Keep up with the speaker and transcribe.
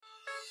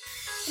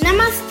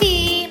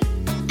Namaste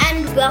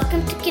and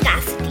welcome to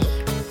Kidacity,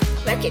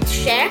 where kids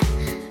share,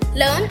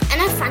 learn and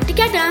have fun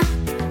together.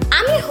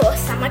 I'm your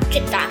host Samad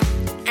Chitta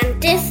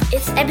and this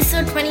is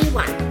episode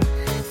 21.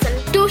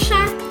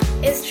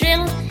 Santosha,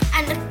 Israel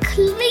and the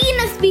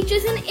cleanest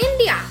beaches in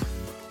India.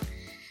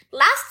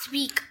 Last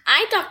week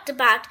I talked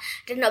about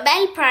the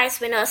Nobel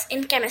Prize winners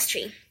in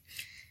chemistry.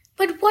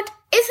 But what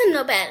is a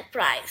Nobel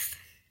Prize?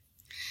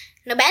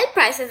 Nobel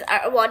Prizes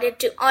are awarded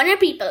to honor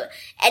people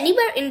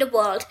anywhere in the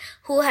world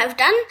who have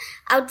done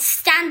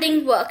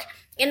outstanding work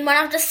in one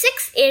of the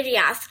 6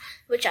 areas,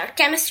 which are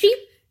chemistry,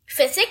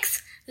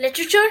 physics,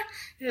 literature,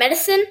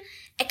 medicine,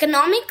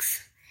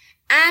 economics,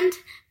 and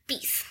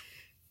peace.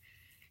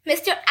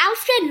 Mr.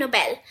 Alfred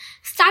Nobel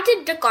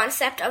started the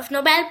concept of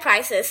Nobel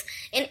Prizes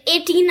in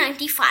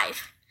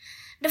 1895.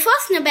 The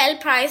first Nobel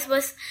Prize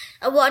was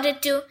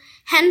awarded to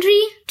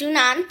Henry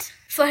Dunant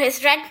for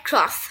his Red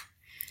Cross.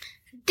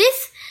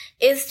 This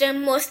is the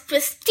most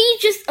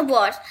prestigious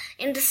award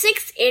in the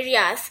 6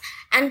 areas,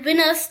 and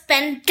winners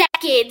spend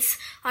decades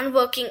on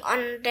working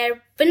on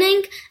their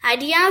winning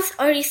ideas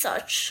or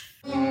research.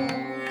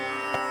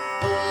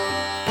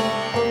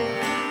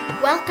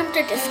 Welcome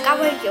to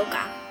Discover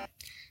Yoga.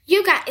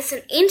 Yoga is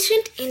an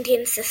ancient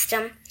Indian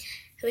system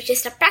which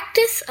is the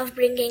practice of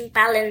bringing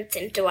balance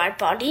into our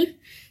body,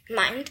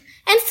 mind,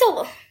 and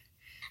soul.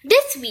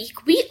 This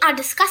week we are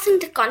discussing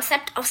the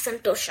concept of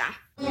Santosha.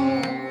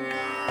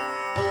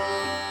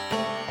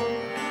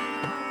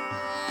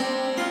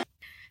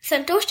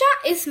 Santosha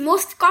is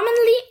most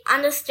commonly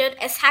understood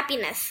as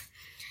happiness.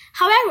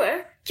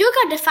 However,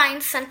 yoga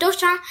defines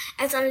Santosha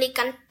as only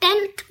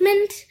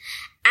contentment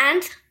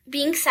and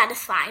being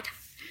satisfied.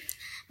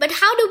 But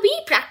how do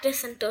we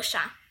practice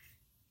Santosha?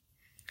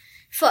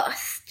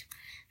 First,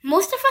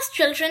 most of us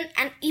children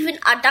and even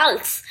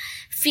adults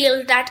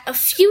feel that a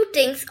few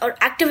things or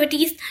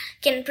activities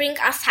can bring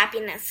us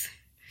happiness.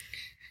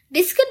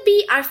 This could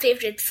be our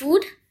favorite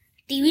food,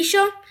 TV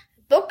show,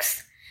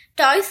 books,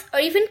 toys, or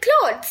even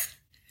clothes.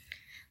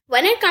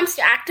 When it comes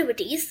to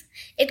activities,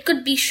 it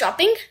could be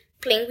shopping,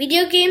 playing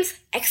video games,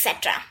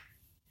 etc.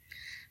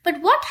 But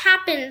what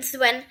happens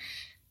when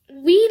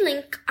we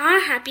link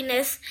our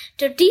happiness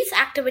to these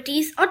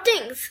activities or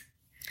things?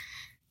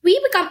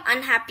 We become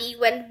unhappy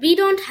when we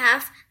don't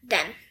have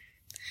them.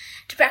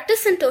 To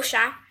practice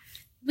Santosha,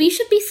 we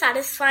should be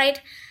satisfied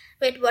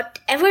with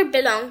whatever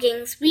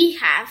belongings we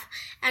have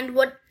and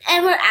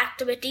whatever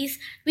activities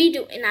we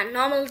do in our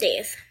normal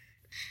days.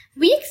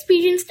 We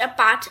experienced a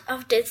part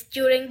of this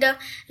during the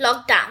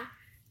lockdown,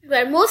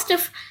 where most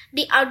of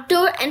the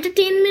outdoor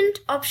entertainment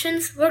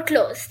options were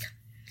closed.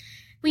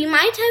 We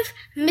might have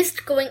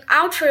missed going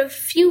out for a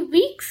few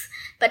weeks,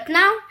 but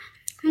now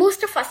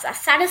most of us are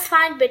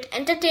satisfied with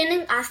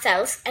entertaining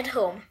ourselves at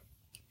home.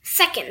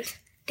 Second,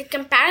 the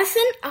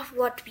comparison of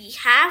what we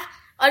have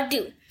or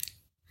do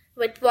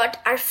with what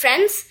our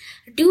friends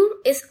do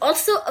is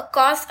also a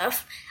cause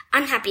of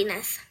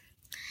unhappiness.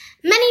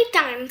 Many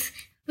times,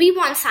 we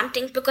want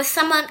something because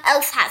someone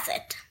else has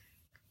it.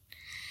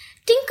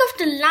 Think of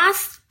the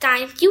last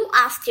time you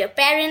asked your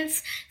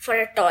parents for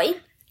a toy,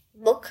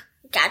 book,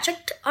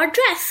 gadget, or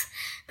dress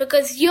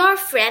because your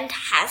friend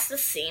has the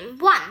same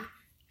one.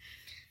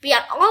 We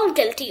are all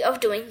guilty of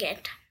doing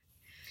it.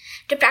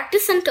 To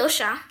practice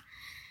Santosha,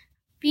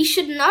 we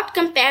should not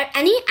compare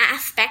any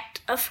aspect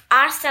of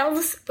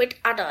ourselves with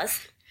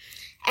others.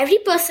 Every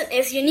person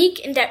is unique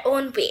in their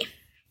own way.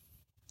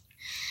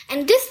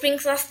 And this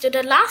brings us to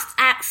the last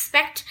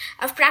aspect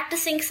of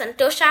practicing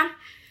Santosha,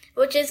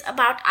 which is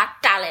about our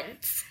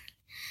talents.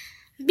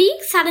 Being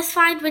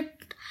satisfied with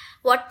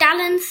what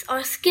talents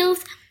or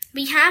skills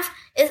we have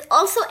is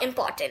also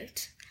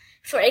important.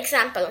 For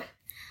example,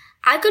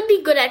 I could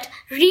be good at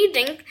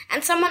reading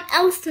and someone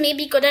else may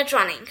be good at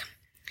running.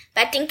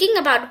 By thinking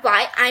about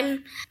why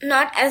I'm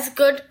not as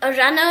good a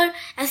runner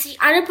as the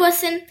other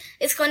person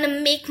is going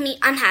to make me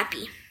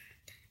unhappy.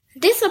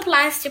 This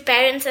applies to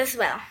parents as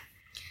well.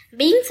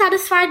 Being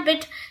satisfied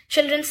with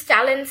children's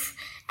talents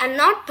and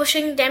not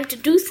pushing them to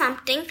do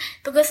something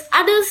because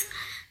others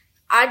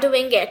are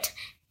doing it.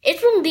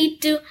 It will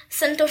lead to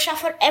Santosha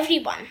for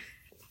everyone.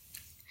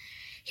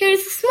 Here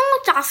is a small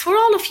task for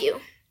all of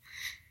you.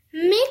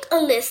 Make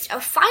a list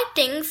of 5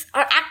 things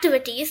or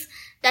activities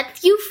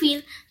that you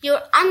feel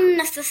you're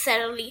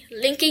unnecessarily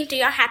linking to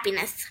your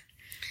happiness.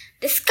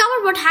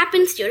 Discover what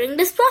happens during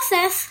this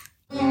process.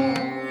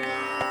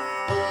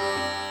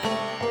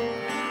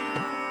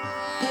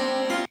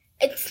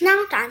 It's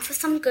now time for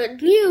some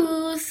good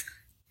news.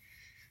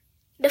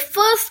 The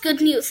first good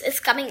news is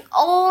coming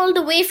all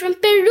the way from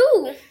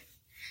Peru.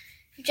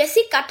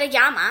 Jesse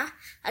Katayama,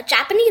 a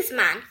Japanese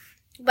man,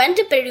 went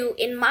to Peru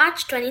in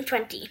March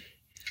 2020,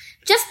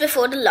 just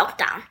before the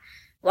lockdown,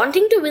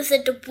 wanting to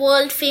visit the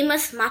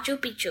world-famous Machu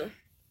Picchu.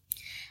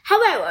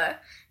 However,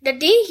 the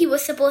day he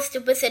was supposed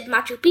to visit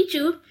Machu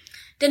Picchu,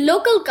 the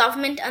local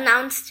government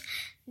announced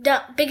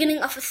the beginning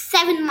of a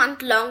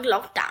 7-month-long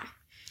lockdown.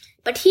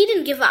 But he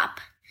didn't give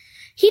up.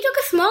 He took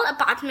a small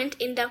apartment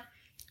in the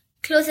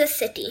closest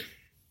city.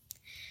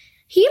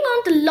 He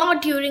learned a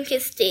lot during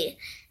his stay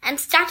and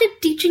started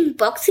teaching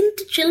boxing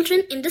to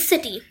children in the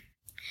city.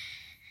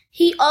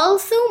 He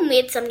also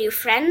made some new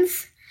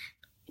friends,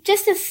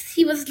 just as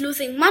he was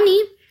losing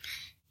money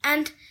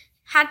and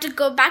had to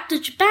go back to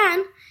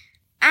Japan.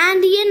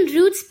 Andean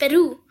Roots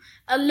Peru,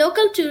 a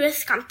local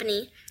tourist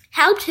company,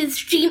 helped his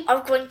dream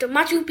of going to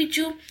Machu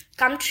Picchu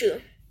come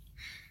true.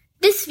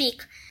 This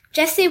week,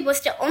 Jesse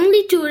was the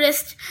only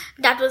tourist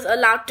that was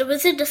allowed to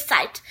visit the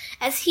site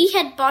as he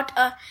had bought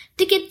a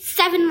ticket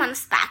 7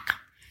 months back.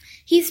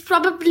 He's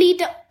probably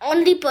the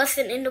only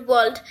person in the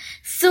world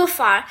so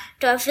far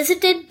to have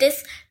visited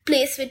this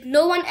place with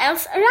no one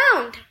else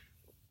around.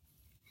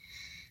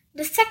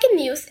 The second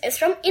news is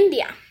from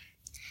India.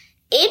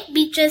 8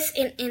 beaches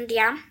in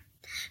India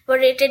were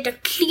rated the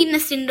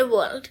cleanest in the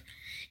world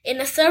in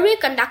a survey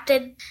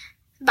conducted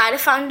by the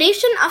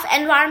Foundation of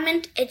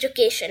Environment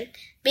Education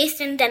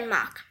based in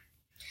Denmark.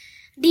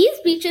 These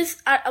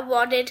beaches are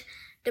awarded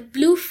the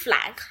Blue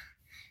Flag.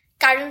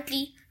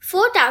 Currently,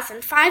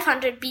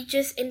 4,500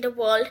 beaches in the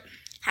world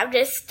have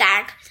this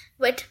tag,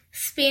 with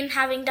Spain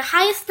having the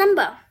highest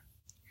number.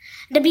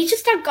 The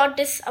beaches that got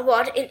this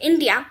award in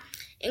India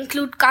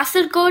include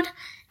Kasargod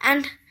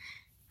and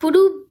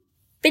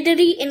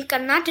Pudupidiri in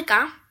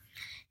Karnataka,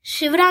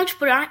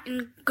 Shivrajpura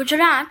in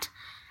Gujarat,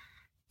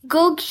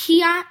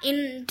 Goghiya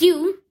in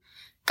Diu,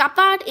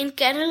 Kapad in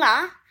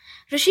Kerala,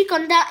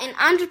 Rishikonda in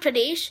Andhra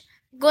Pradesh,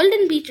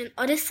 Golden Beach in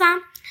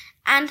Odisha,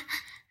 and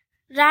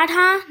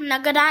Radha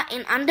Nagara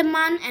in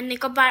Andaman and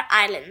Nicobar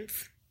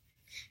Islands.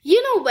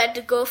 You know where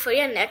to go for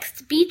your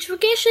next beach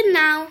vacation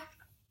now.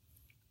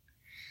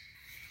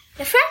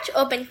 The French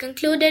Open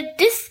concluded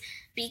this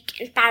week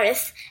in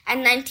Paris,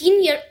 and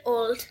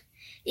 19-year-old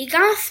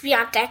Iga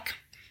Swiatek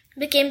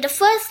became the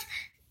first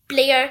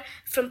player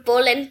from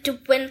Poland to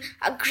win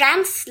a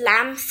Grand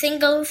Slam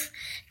singles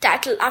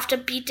title after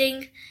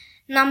beating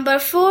number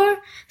 4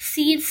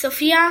 seed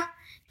Sofia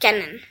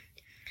Kenin.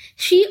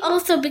 She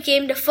also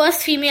became the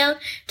first female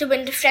to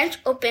win the French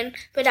Open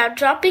without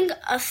dropping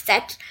a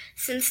set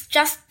since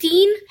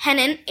Justine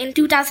Henin in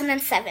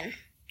 2007.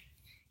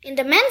 In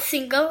the men's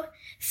single,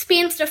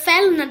 Spain's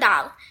Rafael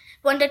Nadal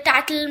won the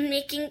title,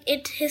 making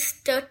it his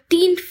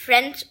 13th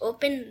French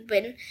Open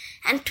win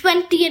and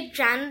 20th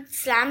Grand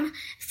Slam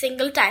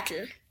single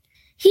title.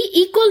 He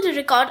equaled the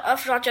record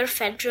of Roger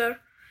Federer,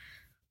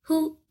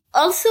 who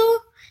also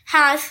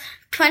has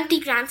 20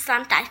 Grand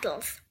Slam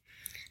titles.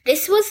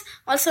 This was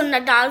also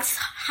Nadal's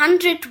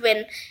 100th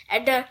win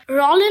at the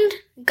Roland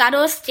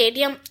Garros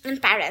Stadium in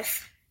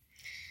Paris.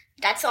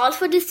 That's all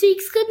for this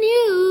week's good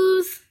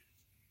news.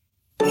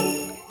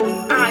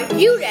 Are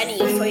you ready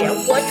for your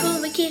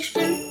virtual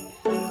vacation?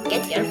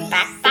 Get your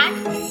backpack,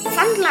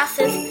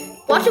 sunglasses,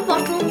 water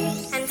bottle,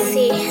 and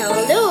say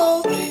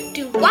hello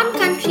to one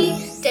country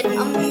that did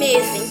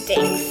amazing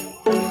things.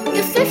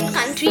 The 5th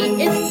country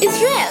is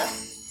Israel.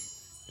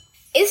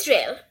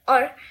 Israel,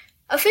 or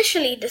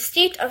officially the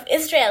State of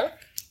Israel,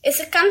 is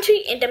a country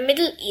in the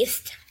Middle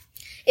East.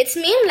 Its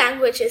main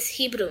language is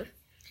Hebrew,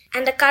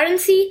 and the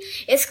currency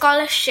is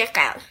called a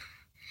shekel.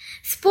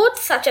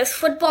 Sports such as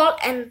football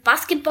and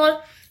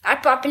basketball are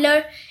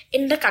popular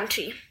in the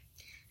country.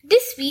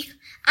 This week,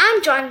 I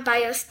am joined by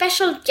a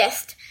special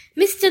guest,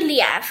 Mr.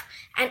 Liav,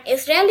 an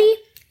Israeli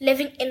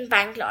living in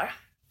Bangalore.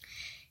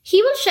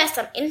 He will share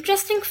some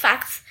interesting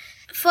facts,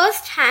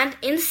 first-hand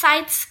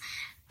insights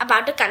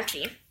about the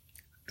country,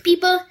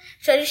 people,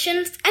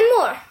 traditions, and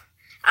more.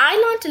 I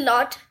learned a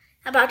lot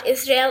about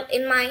Israel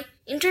in my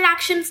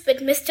interactions with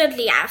Mr.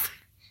 Liav.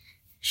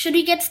 Should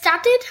we get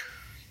started?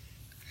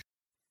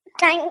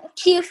 Thank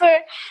you for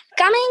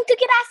coming to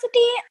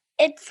Curiosity.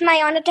 It's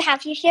my honor to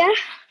have you here.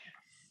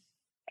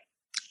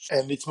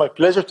 And it's my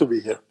pleasure to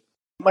be here.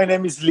 My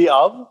name is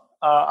Liav.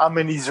 I'm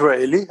an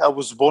Israeli. I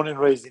was born and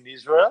raised in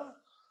Israel.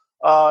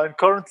 And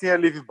currently I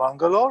live in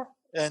Bangalore.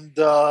 And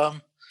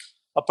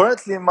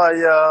apparently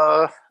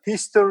my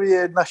history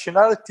and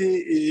nationality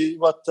is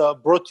what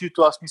brought you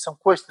to ask me some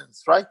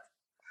questions, right?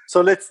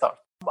 So let's start.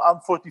 I'm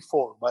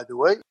 44, by the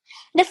way.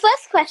 The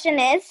first question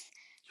is,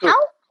 How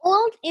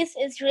old is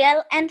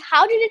Israel and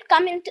how did it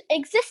come into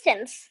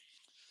existence?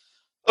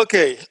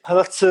 Okay,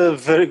 that's a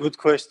very good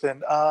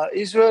question.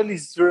 Israel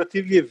is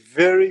relatively a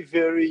very,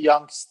 very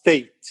young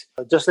state.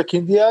 Just like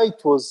India,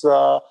 it was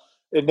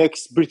an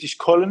ex-British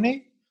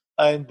colony,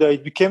 and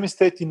it became a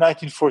state in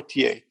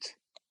 1948.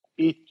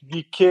 It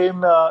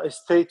became a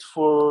state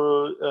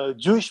for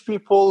Jewish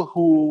people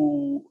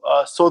who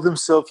saw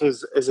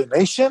themselves as a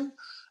nation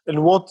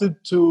and wanted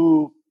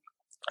to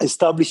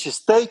establish a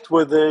state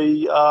where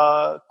they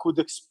could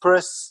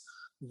express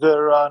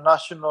their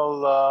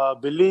national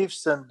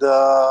beliefs and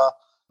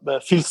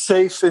feel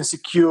safe and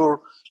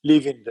secure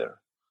living there.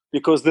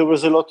 Because there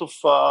was a lot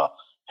of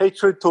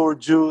hatred toward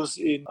Jews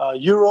in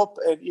Europe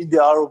and in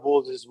the Arab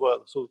world as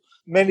well. So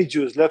many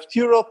Jews left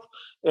Europe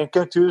and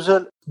came to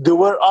Israel. There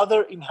were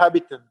other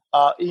inhabitants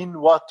in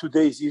what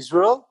today is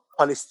Israel,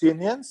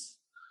 Palestinians.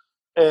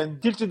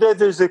 And till today,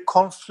 there's a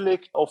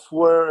conflict of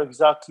where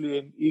exactly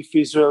and if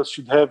Israel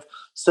should have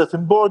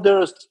certain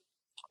borders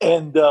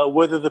and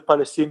whether the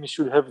Palestinians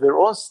should have their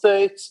own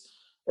states.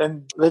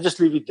 And let's just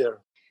leave it there.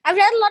 I've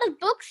read a lot of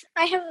books.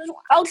 I have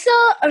also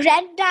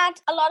read that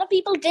a lot of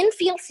people didn't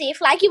feel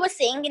safe, like you were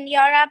saying, in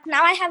Europe.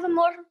 Now I have a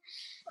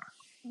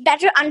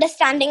better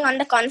understanding on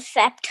the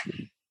concept.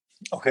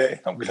 Okay,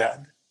 I'm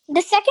glad.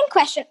 The second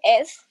question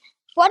is,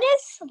 what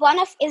is one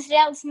of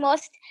Israel's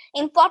most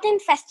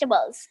important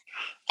festivals?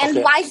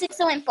 And why is it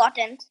so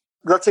important?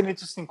 That's an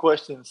interesting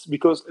question,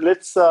 because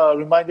let's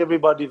remind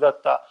everybody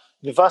that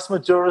the vast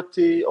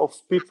majority of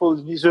people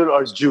in Israel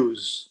are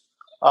Jews.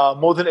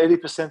 More than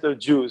 80% are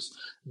Jews.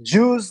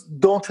 Jews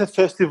don't have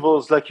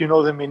festivals like you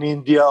know them in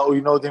India or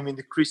you know them in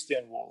the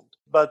Christian world.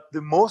 But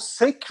the most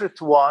sacred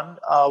one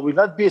will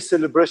not be a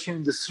celebration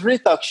in the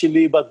street,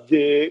 actually, but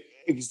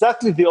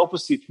exactly the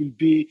opposite will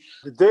be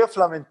the Day of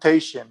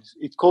Lamentations.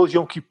 It's called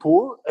Yom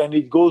Kippur, and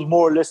it goes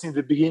more or less in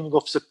the beginning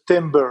of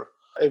September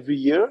every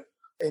year.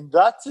 And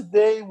that's a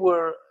day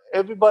where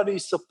everybody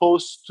is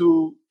supposed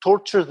to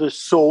torture their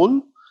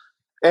soul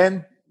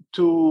and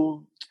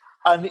to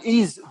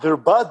unease their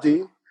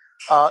body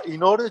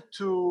in order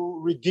to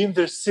redeem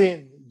their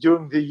sin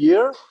during the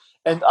year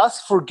and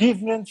ask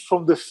forgiveness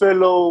from the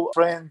fellow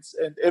friends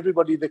and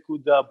everybody that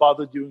could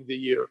bother during the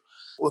year.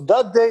 On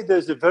that day,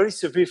 there's a very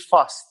severe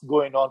fast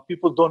going on.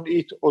 People don't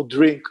eat or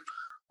drink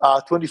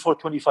 24,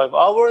 25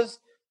 hours.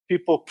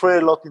 People pray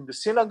a lot in the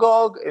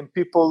synagogue, and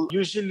people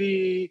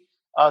usually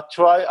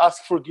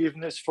ask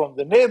forgiveness from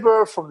the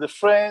neighbor, from the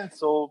friend.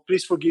 So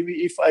please forgive me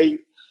if I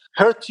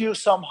hurt you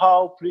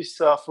somehow. Please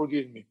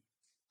forgive me.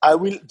 I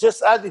will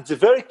just add, it's a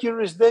very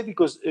curious day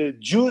because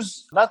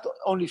Jews not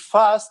only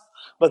fast,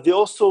 but they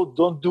also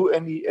don't do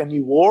any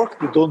work.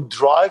 They don't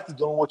drive. They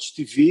don't watch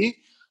TV.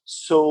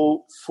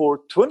 So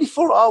for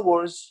 24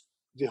 hours,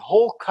 the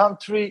whole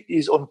country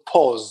is on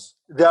pause.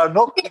 There are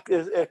no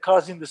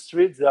cars in the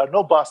streets. There are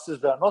no buses.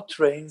 There are no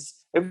trains.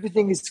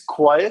 Everything is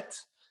quiet,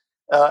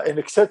 and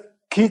except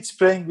kids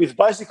playing with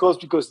bicycles,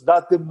 because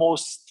that's the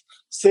most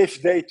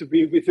safe day to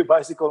be with a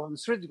bicycle on the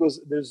street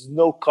because there's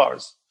no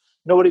cars.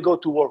 Nobody go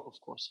to work, of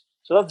course.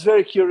 So that's a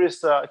very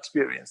curious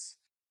experience.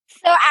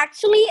 So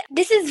actually,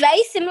 this is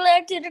very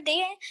similar to the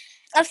day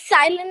of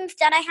silence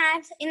that I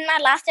had in my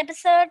last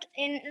episode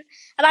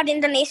about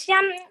Indonesia.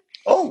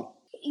 Oh.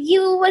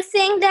 You were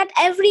saying that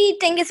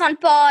everything is on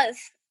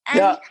pause. And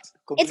yeah,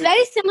 it's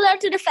very similar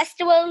to the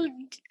festival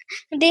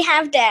they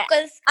have there.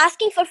 Because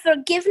asking for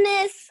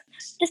forgiveness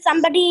to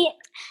somebody,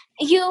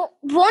 you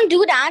won't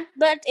do that.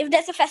 But if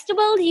there's a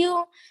festival,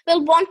 you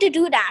will want to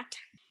do that.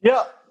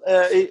 Yeah,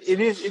 it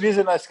is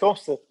a nice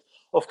concept.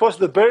 Of course,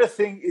 the better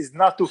thing is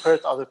not to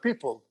hurt other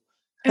people.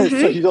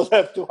 Mm-hmm. So you don't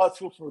have to ask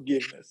for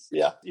forgiveness.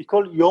 Yeah, you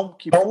call it Yom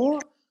Kippur,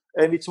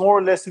 and it's more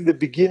or less in the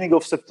beginning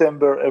of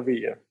September every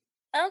year.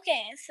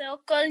 Okay,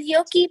 so called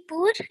Yom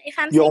Kippur, if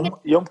I'm saying it.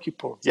 Yom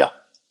Kippur, yeah.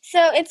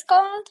 So it's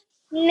called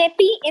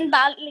Nyepi in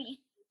Bali.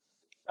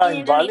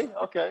 In Bali?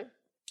 Okay.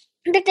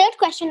 The third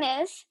question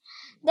is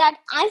that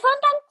I found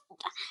that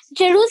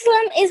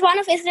Jerusalem is one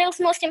of Israel's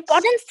most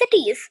important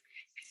cities.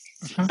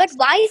 Mm-hmm. But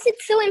why is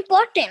it so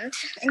important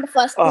in the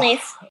first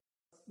place?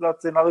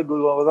 That's another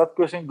good one. That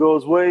question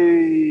goes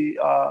way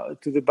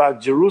to the back.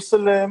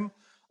 Jerusalem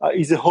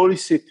is a holy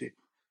city.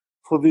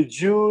 For the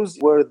Jews,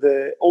 where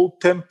the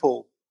old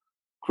temple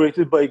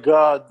created by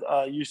God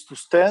used to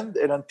stand,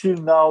 and until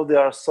now there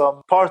are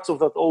some parts of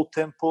that old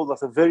temple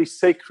that are very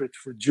sacred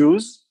for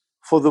Jews.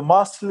 For the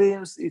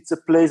Muslims, it's a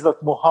place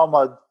that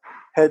Muhammad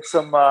had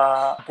some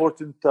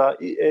important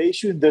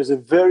issue. There's a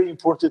very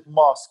important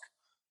mosque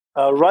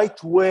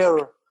right where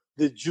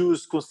the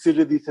Jews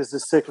considered it as a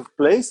sacred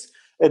place.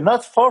 And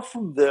not far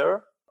from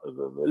there,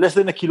 less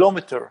than a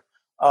kilometer,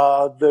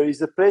 there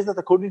is a place that,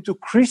 according to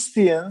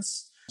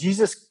Christians,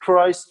 Jesus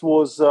Christ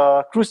was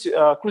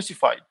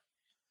crucified.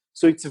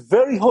 So it's a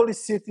very holy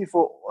city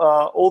for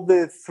all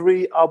the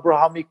three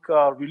Abrahamic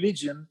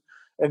religion,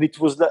 and it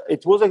was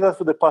like that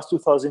for the past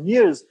 2,000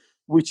 years,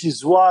 which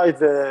is why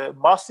the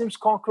Muslims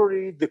conquered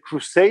it, the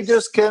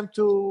Crusaders came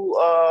to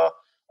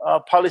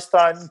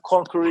Palestine,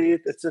 conquer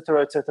it,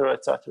 etc., etc.,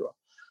 etc.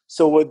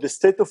 So when the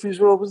state of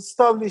Israel was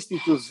established,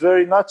 it was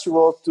very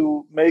natural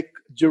to make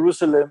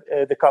Jerusalem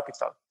the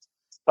capital.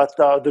 But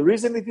the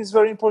reason it is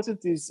very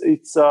important is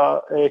its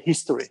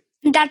history.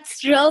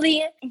 That's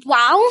really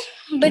wow,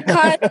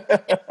 because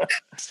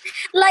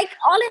like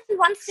all in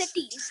one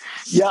city.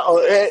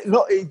 Yeah,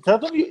 no, it's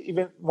not only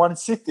even one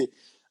city.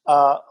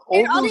 All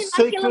those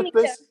sacred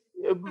places,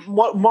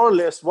 more or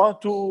less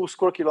 1-2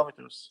 square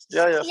kilometers.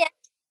 Yeah.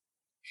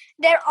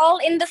 They're all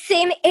in the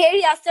same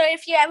area. So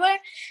if you ever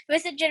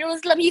visit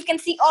Jerusalem, you can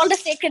see all the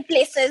sacred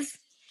places.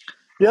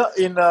 Yeah,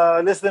 in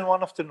less than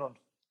one afternoon.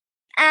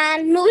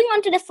 And moving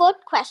on to the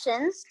fourth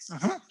question.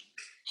 Mm-hmm.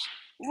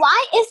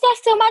 Why is there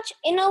so much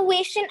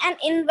innovation and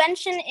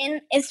invention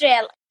in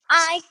Israel?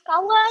 I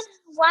covered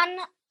one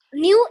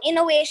new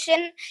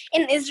innovation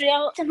in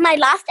Israel in my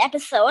last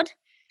episode.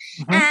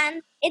 Mm-hmm.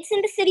 And it's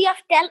in the city of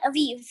Tel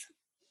Aviv.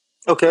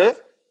 Okay.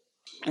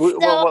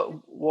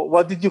 So,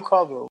 what did you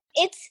cover?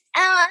 It's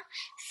a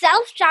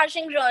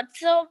self-charging road.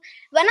 So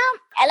when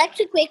an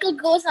electric vehicle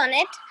goes on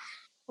it,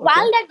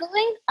 while they're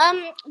going,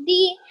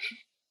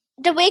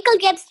 the vehicle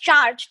gets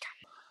charged.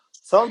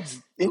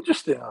 Sounds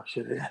interesting,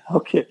 actually.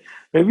 Okay,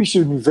 maybe we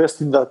should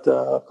invest in that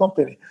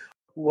company.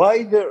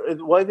 Why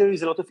there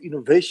is a lot of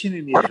innovation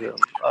in Israel?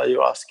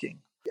 You're asking.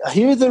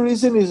 Here, the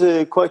reason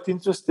is quite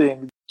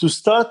interesting. To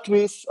start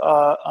with,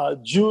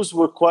 Jews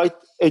were quite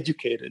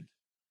educated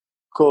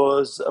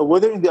because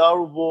whether in the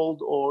Arab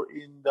world or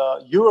in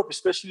Europe,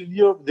 especially in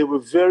Europe, they were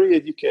very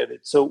educated.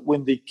 So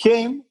when they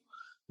came,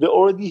 they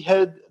already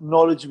had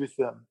knowledge with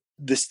them.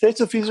 The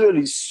state of Israel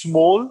is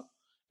small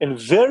and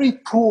very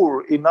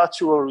poor in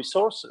natural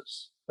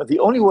resources. But the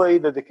only way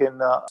that they can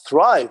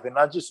thrive and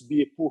not just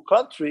be a poor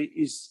country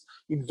is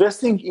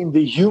investing in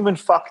the human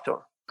factor,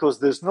 because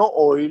there's no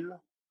oil.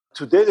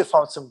 Today they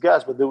found some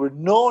gas, but there were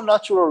no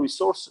natural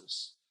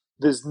resources.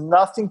 There's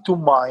nothing to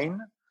mine,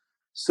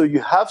 so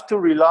you have to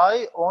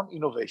rely on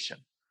innovation.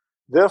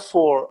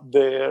 Therefore,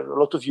 there are a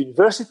lot of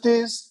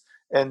universities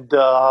and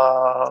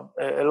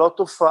a lot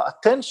of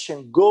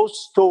attention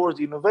goes towards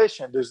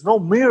innovation. There's no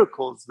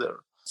miracles there.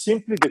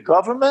 Simply the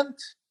government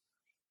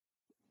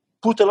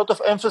put a lot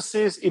of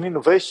emphasis in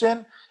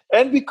innovation,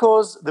 and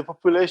because the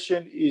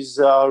population is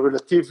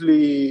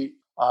relatively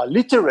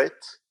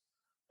literate,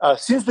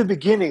 since the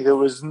beginning there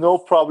was no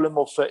problem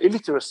of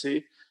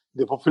illiteracy.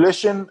 The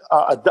population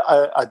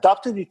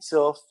adapted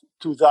itself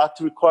to that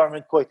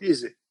requirement quite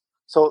easy.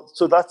 So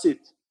that's it.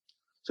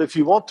 So if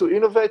you want to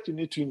innovate, you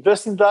need to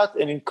invest in that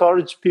and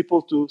encourage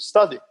people to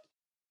study.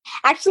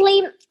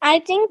 Actually, I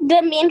think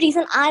the main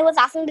reason I was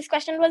asking this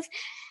question was,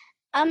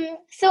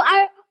 so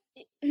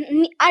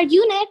our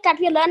unit that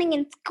we're learning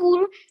in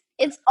school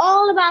is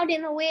all about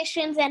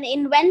innovations and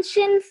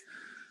inventions,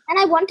 and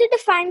I wanted to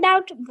find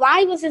out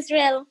why was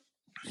Israel,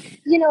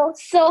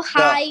 so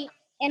high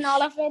in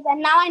all of it.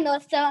 And now I know,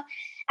 so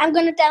I'm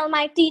going to tell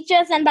my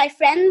teachers and my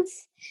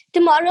friends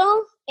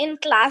tomorrow in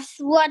class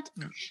what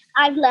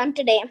I've learned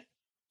today.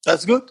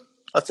 That's good.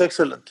 That's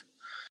excellent.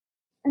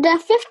 The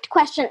fifth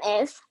question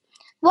is,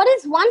 what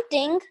is one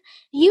thing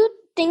you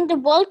think the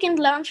world can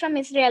learn from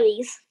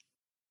Israelis?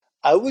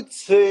 I would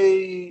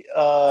say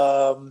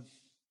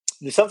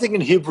there's something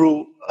in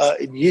Hebrew,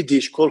 in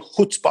Yiddish, called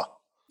chutzpah.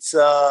 It's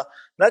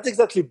not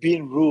exactly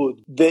being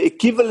rude. The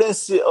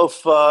equivalency of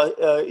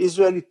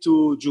Israeli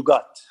to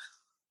Jugat,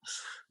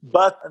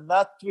 but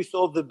not with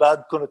all the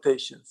bad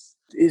connotations.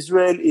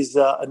 Israel is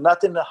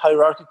not in a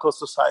hierarchical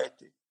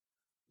society.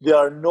 There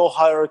are no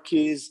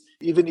hierarchies.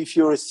 Even if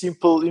you're a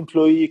simple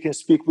employee, you can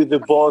speak with the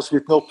boss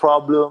with no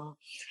problem.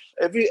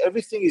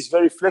 Everything is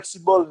very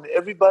flexible, and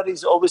everybody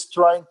is always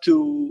trying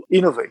to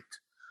innovate,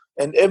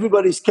 and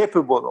everybody is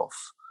capable of.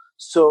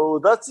 So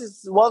that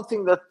is one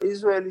thing that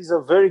Israelis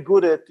are very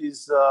good at,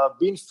 is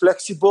being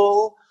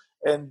flexible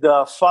and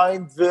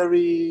find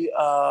very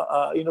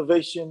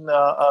innovation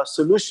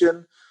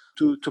solution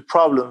to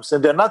problems.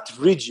 And they're not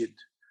rigid.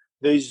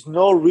 There is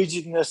no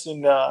rigidness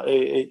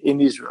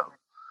in Israel.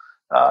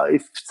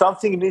 If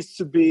something needs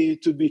to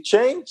be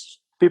changed,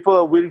 people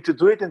are willing to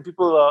do it, and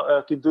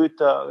people can do it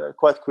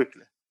quite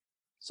quickly.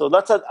 So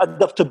that's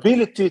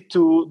adaptability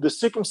to the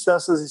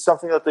circumstances is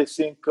something that I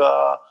think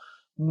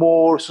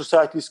more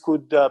societies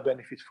could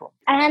benefit from.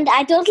 And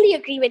I totally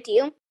agree with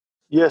you.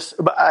 Yes,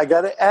 but I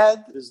got to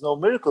add, there's no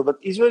miracle, but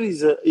Israel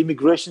is an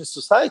immigration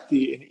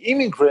society, and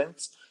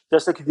immigrants,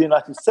 just like in the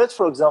United States,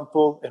 for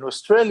example, and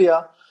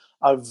Australia,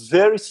 are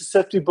very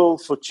susceptible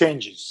for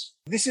changes.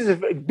 This is a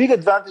big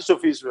advantage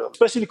of Israel,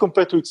 especially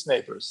compared to its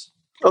neighbors.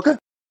 Okay?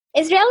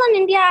 Israel and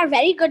India are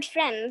very good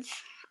friends.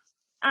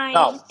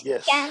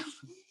 Yes.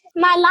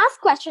 My last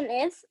question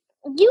is,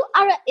 you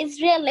are an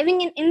Israel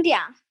living in India.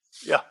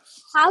 Yeah.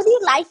 How do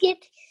you like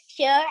it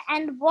here,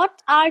 and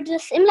what are the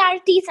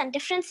similarities and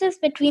differences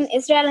between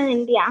Israel and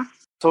India?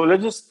 So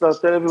let's just tell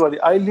everybody,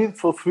 I lived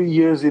for 3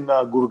 years in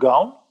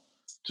Gurgaon.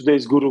 Today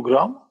is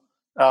Gurugram,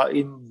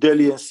 in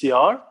Delhi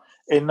NCR.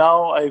 And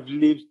now I've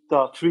lived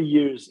 3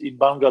 years in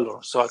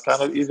Bangalore. So I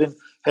kind of even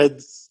had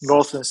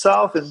north and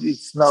south, and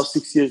it's now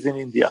 6 years in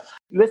India.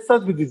 Let's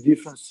start with the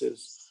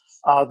differences.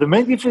 The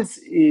main difference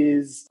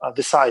is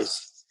the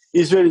size.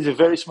 Israel is a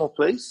very small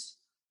place,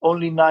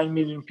 only 9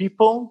 million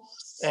people,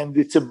 and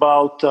it's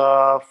about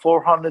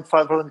 400,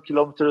 500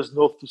 kilometers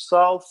north to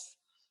south.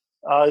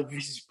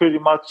 This is pretty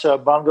much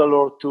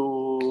Bangalore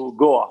to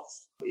Goa,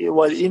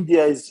 while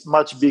India is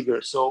much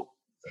bigger. So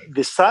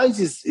the size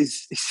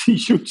is a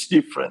huge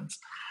difference.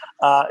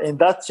 And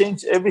that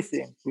changed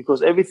everything,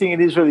 because everything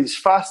in Israel is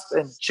fast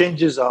and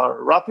changes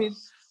are rapid,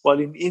 while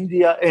in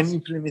India, any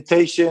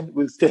implementation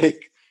will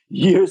take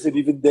years and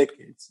even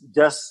decades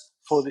just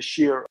for the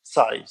sheer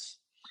size.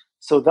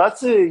 So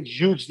that's a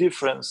huge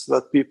difference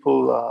that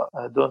people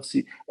don't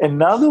see.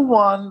 Another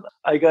one,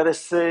 I gotta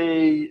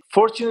say,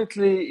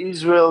 fortunately,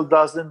 Israel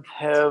doesn't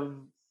have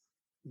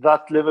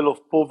that level of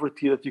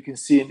poverty that you can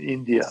see in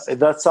India. And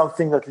that's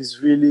something that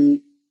is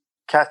really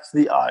catch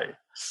the eye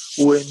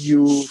when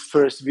you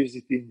first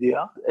visit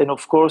India. And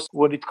of course,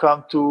 when it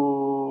comes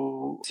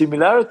to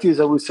similarities,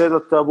 I would say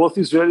that both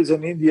Israelis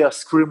and India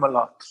scream a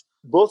lot.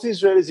 Both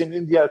Israelis and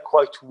India are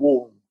quite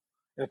warm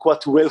and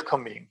quite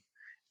welcoming.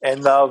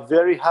 and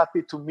very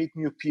happy to meet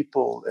new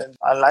people. And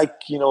unlike,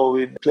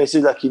 in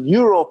places like in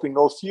Europe, in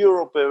North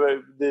Europe,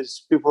 where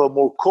there's people are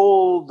more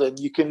cold and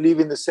you can live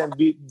in the same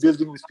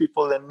building with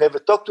people and never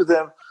talk to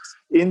them,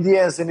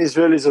 Indians and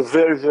Israelis are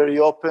very, very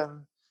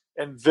open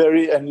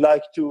and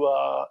like to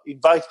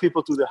invite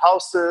people to their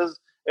houses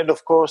and,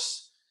 of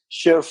course,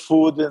 share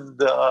food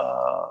and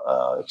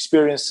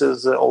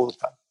experiences all the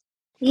time.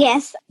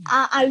 Yes,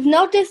 I've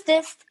noticed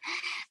this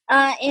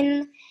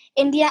in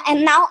India,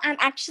 and now I'm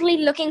actually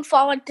looking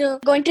forward to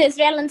going to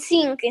Israel and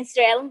seeing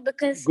Israel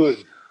because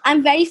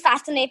I'm very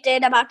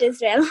fascinated about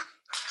Israel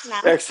now.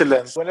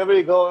 Excellent. Whenever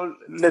you go,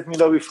 let me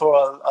know before.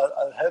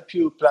 I'll help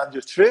you plan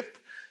your trip.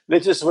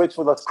 Let's just wait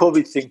for that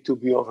COVID thing to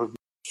be over.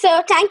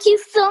 So thank you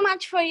so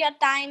much for your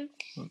time.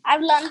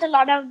 I've learned a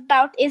lot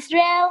about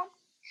Israel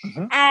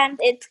and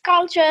its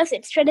cultures,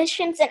 its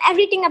traditions, and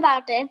everything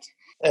about it.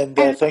 And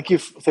thank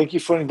you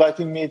for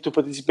inviting me to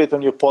participate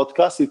on your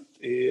podcast.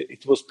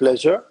 It was a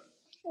pleasure.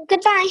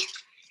 Goodbye.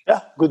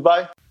 Yeah,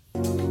 goodbye.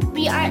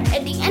 We are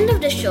at the end of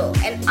the show,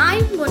 and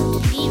I want to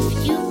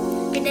leave you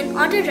with an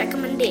author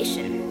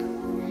recommendation.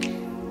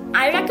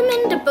 I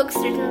recommend the books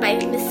written by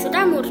Ms.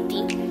 Sudha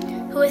Murthy,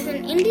 who is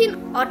an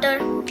Indian author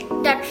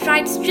that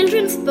writes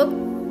children's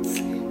books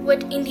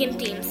with Indian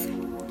themes.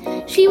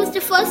 She was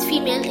the first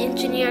female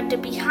engineer to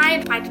be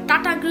hired by the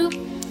Tata Group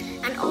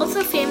and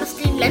also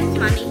famously lent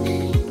money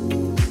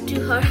to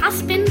her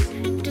husband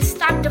to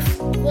start the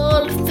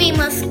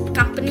world-famous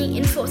company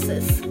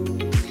Infosys.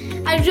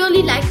 I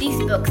really like these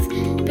books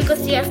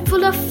because they are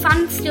full of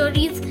fun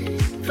stories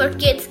for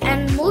kids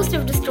and most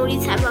of the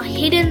stories have a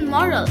hidden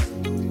moral.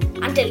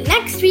 Until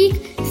next week,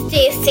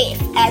 stay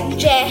safe and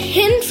Jai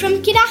Hind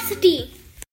from Curiosity.